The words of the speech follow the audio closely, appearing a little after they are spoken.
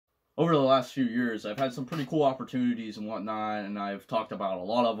over the last few years, I've had some pretty cool opportunities and whatnot, and I've talked about a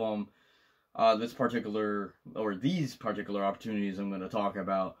lot of them. These particular opportunities I'm going to talk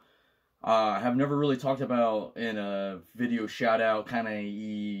about, I have never really talked about in a video shout out kind of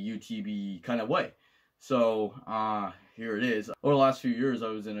YouTube kind of way. So here it is. Over the last few years, I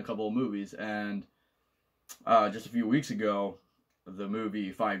was in a couple of movies, and just a few weeks ago, the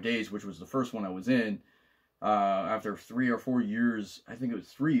movie 5 Days, which was the first one I was in, after 3 or 4 years, I think it was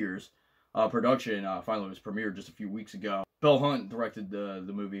 3 years, production, finally was premiered just a few weeks ago. Bill Hunt directed the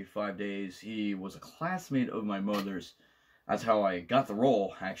movie 5 Days. He was a classmate of my mother's. That's how I got the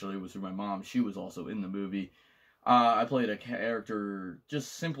role, actually. It was through my mom. She was also in the movie. I played a character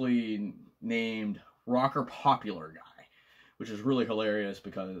just simply named Rocker Popular Guy, which is really hilarious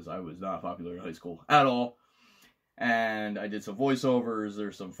because I was not popular in high school at all. And I did some voiceovers.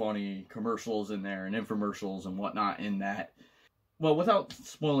 There's some funny commercials in there and infomercials and whatnot in that. Well, without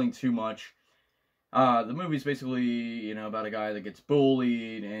spoiling too much, the movie's basically, you know, about a guy that gets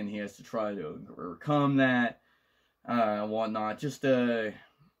bullied and he has to try to overcome that. Whatnot, just a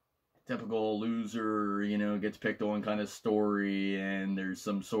typical loser, you know, gets picked on kind of story, and there's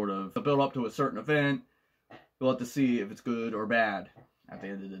some sort of a build up to a certain event. We'll have to see if it's good or bad at the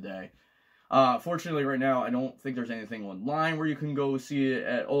end of the day. Fortunately, right now, I don't think there's anything online where you can go see it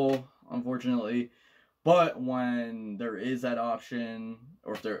at all, unfortunately. But when there is that option,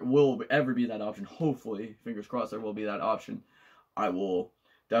 or if there will ever be that option, hopefully, fingers crossed, there will be that option, I will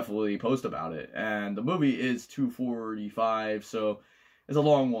definitely post about it. And the movie is 2:45, so it's a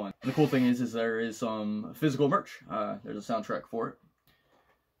long one. The cool thing is there is some physical merch. There's a soundtrack for it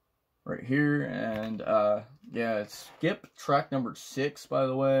right here, and yeah, it's Skip track number 6, by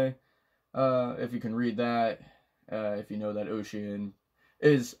the way. If you can read that, if you know that Ocean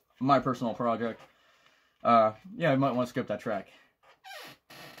is my personal project, yeah, I might want to skip that track.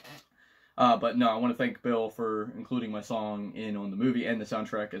 But no, I want to thank Bill for including my song in on the movie and the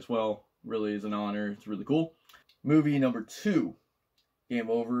soundtrack as well. Really is an honor. It's really cool. Movie number 2, Game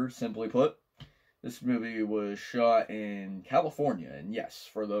Over, simply put. This movie was shot in California. And yes,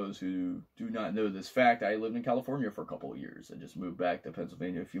 for those who do not know this fact, I lived in California for a couple of years. I just moved back to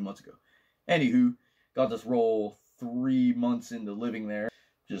Pennsylvania a few months ago. Anywho, got this role 3 months into living there.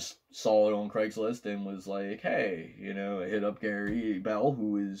 Just saw it on Craigslist and was like, hey, you know, I hit up Gary Bell,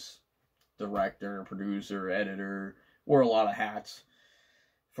 who is director, producer, editor, wore a lot of hats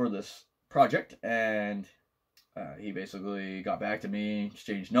for this project, and he basically got back to me,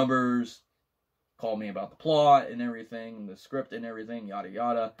 exchanged numbers, called me about the plot and everything, the script and everything, yada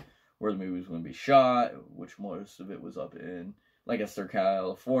yada, where the movie was going to be shot, which most of it was up in Lancaster,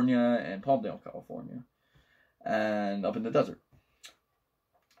 California, and Palmdale, California, and up in the desert.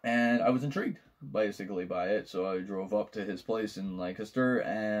 And I was intrigued, basically, by it, so I drove up to his place in Lancaster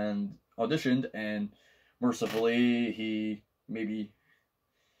and auditioned, and mercifully, he maybe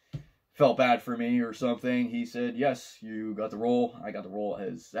felt bad for me or something. He said, yes, you got the role. I got the role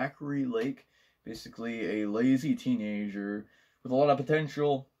as Zachary Lake, basically a lazy teenager with a lot of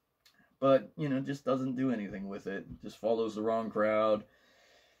potential, but, you know, just doesn't do anything with it. Just follows the wrong crowd.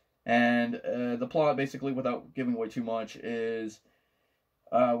 And the plot, basically, without giving away too much, is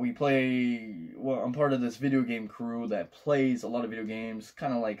I'm part of this video game crew that plays a lot of video games,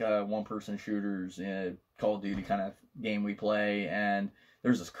 kind of like one-person shooters, Call of Duty kind of game we play, and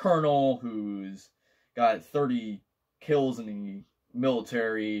there's this colonel who's got 30 kills in the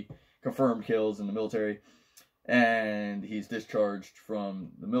military, confirmed kills in the military, and he's discharged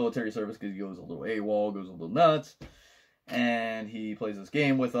from the military service because he goes a little AWOL, goes a little nuts, and he plays this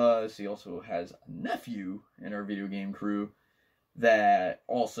game with us. He also has a nephew in our video game crew that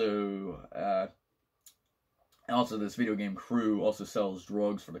also this video game crew also sells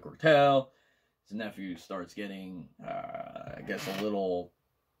drugs for the cartel. His nephew starts getting, I guess, a little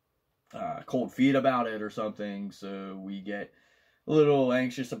cold feet about it or something, so we get a little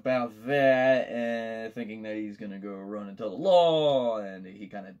anxious about that, and thinking that he's going to go run and tell the law, and he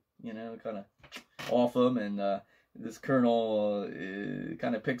kind of off him, and this colonel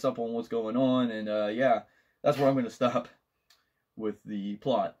kind of picks up on what's going on, and yeah, that's where I'm going to stop with the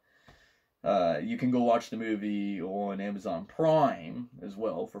plot. You can go watch the movie on Amazon Prime as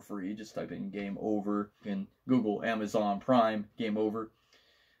well for free. Just type in Game Over. You can Google Amazon Prime Game Over.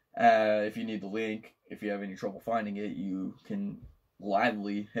 If you need the link, if you have any trouble finding it, you can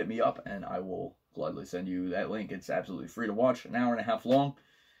gladly hit me up and I will gladly send you that link. It's absolutely free to watch, an hour and a half long.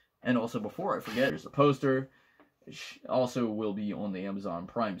 And also, before I forget, there's a poster. It also will be on the Amazon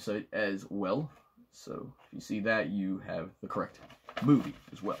Prime site as well. So if you see that, you have the correct movie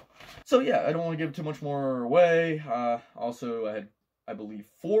as well. So yeah, I don't want to give too much more away. Also, I I believe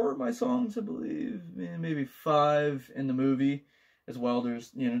 4 of my songs, I believe, maybe 5 in the movie as well.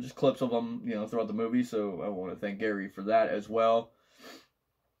 There's, you know, just clips of them, you know, throughout the movie, so I want to thank Gary for that as well.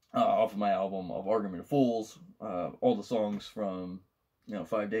 Off of my album of Argument of Fools, all the songs from, you know,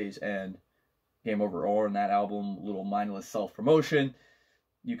 5 Days and Game Over are on that album, little mindless self-promotion.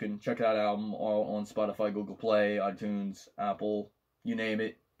 You can check that album all on Spotify, Google Play, iTunes, Apple, you name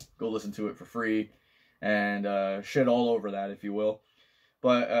it. Go listen to it for free and shit all over that, if you will.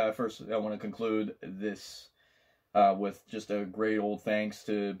 But first, I want to conclude this with just a great old thanks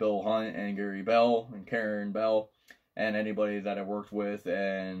to Bill Hunt and Gary Bell and Karen Bell and anybody that I worked with,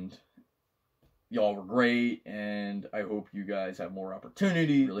 and y'all were great, and I hope you guys have more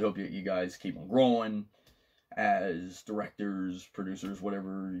opportunity. Really hope you guys keep on growing as directors, producers,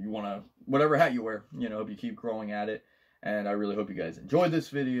 whatever you want to, whatever hat you wear, you know, hope you keep growing at it. And I really hope you guys enjoyed this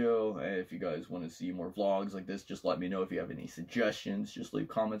video. If you guys want to see more vlogs like this, just let me know. If you have any suggestions, just leave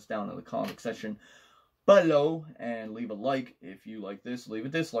comments down in the comment section below, and leave a like if you like this, leave a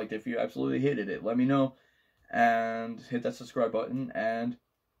dislike if you absolutely hated it, let me know, and hit that subscribe button. And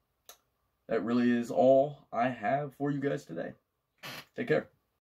that really is all I have for you guys today. Take care.